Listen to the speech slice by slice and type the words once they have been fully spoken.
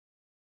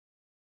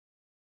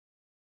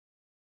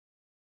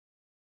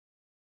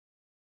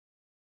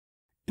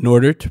In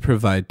order to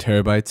provide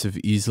terabytes of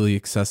easily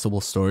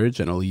accessible storage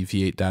and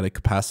alleviate data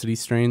capacity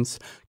strains,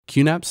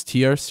 QNAP's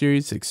TR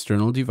series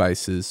external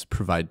devices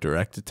provide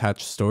direct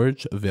attached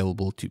storage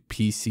available to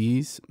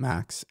PCs,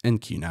 Macs, and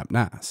QNAP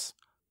NAS.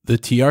 The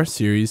TR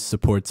series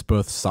supports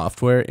both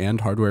software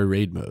and hardware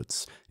RAID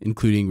modes,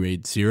 including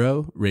RAID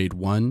 0, RAID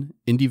 1,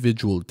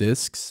 individual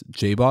disks,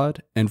 JBOD,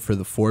 and for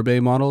the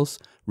 4-bay models,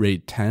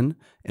 RAID 10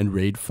 and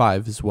RAID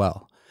 5 as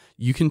well.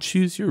 You can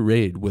choose your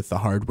RAID with the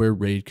hardware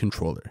RAID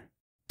controller.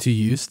 To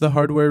use the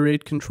hardware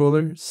RAID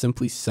controller,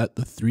 simply set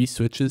the 3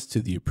 switches to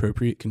the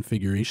appropriate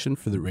configuration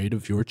for the RAID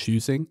of your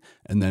choosing,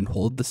 and then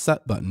hold the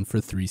set button for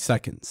 3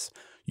 seconds.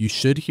 You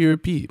should hear a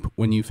beep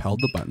when you've held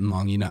the button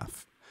long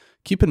enough.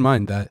 Keep in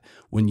mind that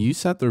when you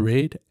set the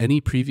RAID,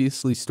 any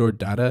previously stored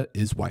data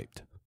is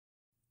wiped.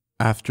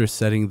 After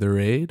setting the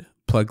RAID,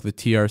 plug the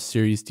TR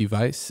series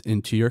device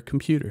into your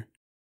computer.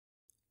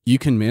 You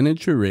can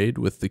manage your RAID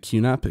with the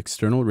QNAP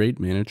External RAID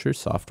Manager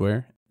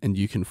software, and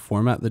you can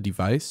format the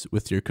device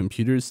with your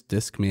computer's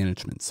disk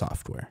management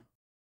software.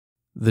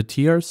 The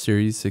TR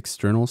series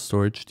external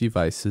storage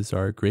devices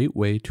are a great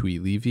way to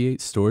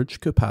alleviate storage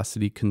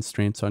capacity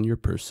constraints on your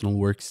personal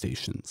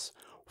workstations.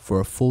 For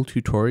a full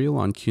tutorial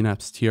on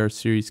QNAP's TR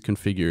series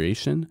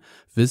configuration,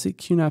 visit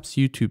QNAP's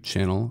YouTube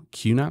channel,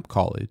 QNAP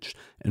College,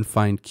 and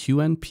find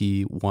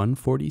QNP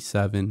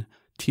 147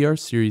 TR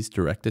series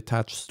direct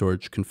attached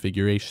storage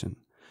configuration.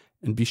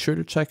 And be sure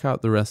to check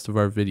out the rest of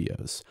our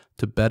videos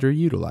to better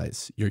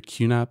utilize your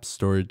QNAP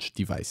storage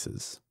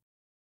devices.